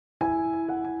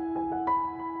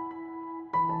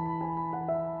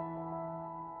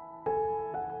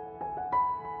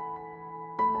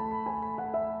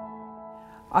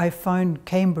I found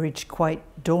Cambridge quite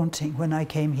daunting when I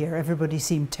came here. Everybody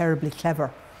seemed terribly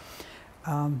clever,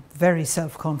 very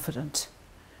self-confident.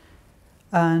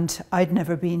 And I'd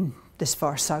never been this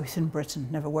far south in Britain,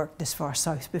 never worked this far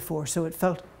south before, so it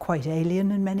felt quite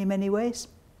alien in many, many ways.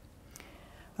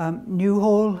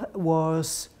 Newhall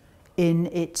was in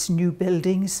its new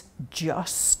buildings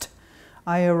just.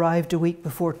 I arrived a week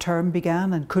before term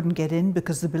began and couldn't get in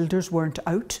because the builders weren't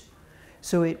out.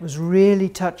 So it was really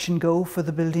touch and go for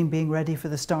the building being ready for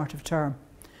the start of term.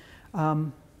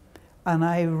 And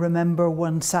I remember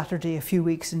one Saturday, a few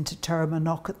weeks into term, a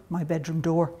knock at my bedroom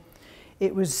door.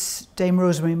 It was Dame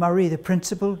Rosemary Murray, the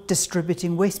principal,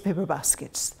 distributing waste paper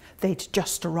baskets. They'd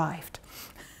just arrived.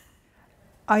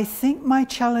 I think my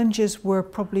challenges were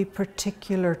probably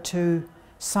particular to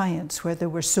science, where there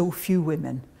were so few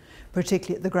women,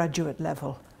 particularly at the graduate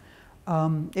level.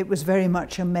 It was very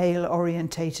much a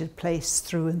male-orientated place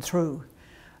through and through.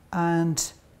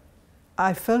 And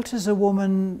I felt as a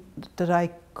woman that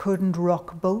I couldn't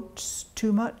rock boats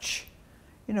too much.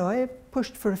 You know, I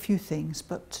pushed for a few things,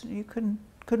 but you couldn't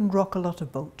rock a lot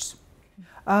of boats.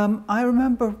 I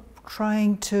remember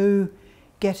trying to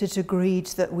get it agreed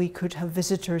that we could have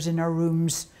visitors in our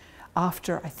rooms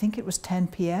after, I think it was 10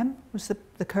 p.m. was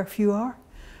the curfew hour.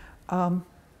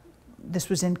 This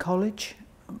was in college.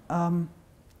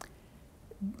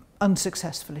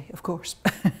 Unsuccessfully, of course.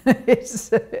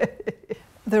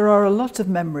 There are a lot of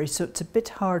memories, so it's a bit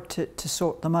hard to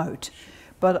sort them out.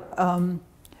 But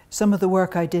some of the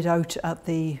work I did out at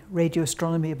the Radio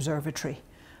Astronomy Observatory,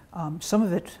 some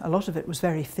of it, a lot of it was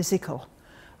very physical.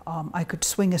 I could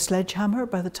swing a sledgehammer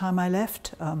by the time I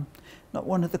left. Not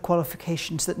one of the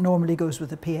qualifications that normally goes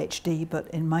with a PhD, but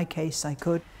in my case I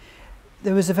could.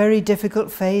 There was a very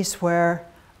difficult phase where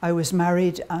I was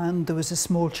married and there was a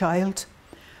small child.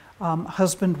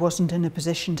 Husband wasn't in a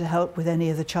position to help with any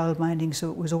of the child minding,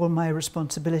 so it was all my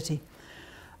responsibility.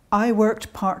 I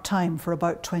worked part-time for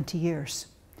about 20 years.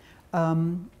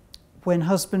 When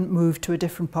husband moved to a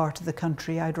different part of the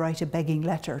country, I'd write a begging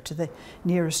letter to the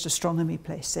nearest astronomy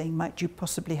place saying, might you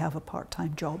possibly have a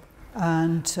part-time job?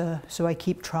 And so I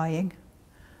keep trying.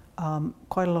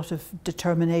 Quite a lot of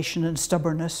determination and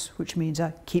stubbornness, which means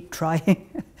I keep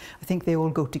trying. I think they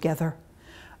all go together.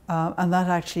 And that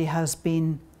actually has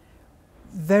been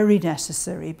very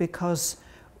necessary because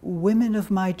women of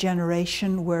my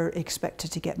generation were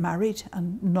expected to get married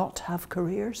and not have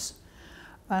careers.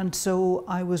 And so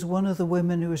I was one of the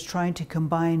women who was trying to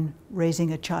combine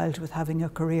raising a child with having a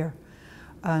career.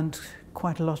 And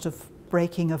quite a lot of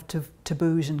breaking of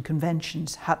taboos and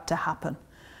conventions had to happen.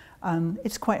 And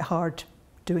it's quite hard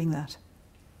doing that.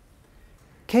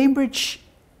 Cambridge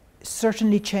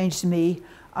certainly changed me.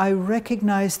 I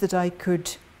recognised that I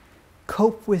could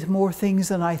cope with more things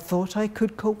than I thought I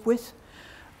could cope with.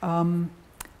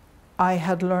 I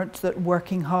had learnt that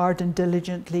working hard and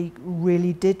diligently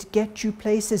really did get you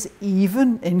places,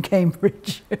 even in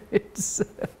Cambridge.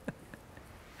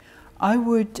 I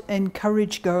would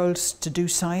encourage girls to do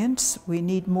science. We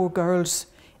need more girls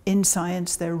in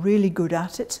science. They're really good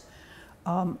at it.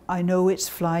 I know it's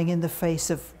flying in the face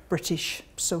of British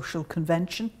social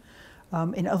convention.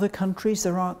 In other countries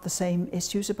there aren't the same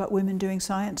issues about women doing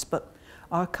science, but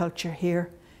our culture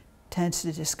here tends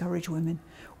to discourage women.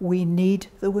 We need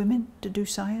the women to do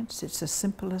science. It's as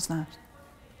simple as that.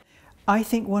 I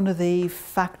think one of the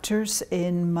factors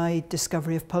in my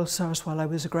discovery of pulsars while I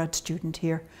was a grad student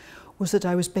here was that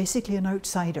I was basically an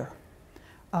outsider.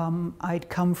 I'd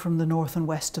come from the north and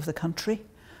west of the country.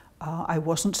 I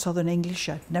wasn't Southern English.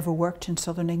 I'd never worked in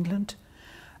Southern England.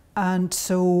 And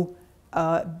so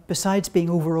besides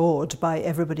being overawed by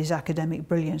everybody's academic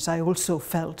brilliance, I also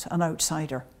felt an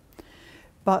outsider.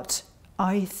 But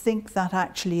I think that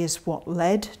actually is what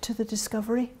led to the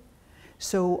discovery.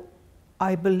 So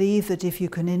I believe that if you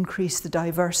can increase the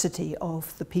diversity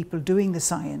of the people doing the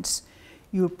science,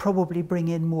 you'll probably bring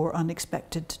in more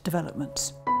unexpected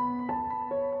developments.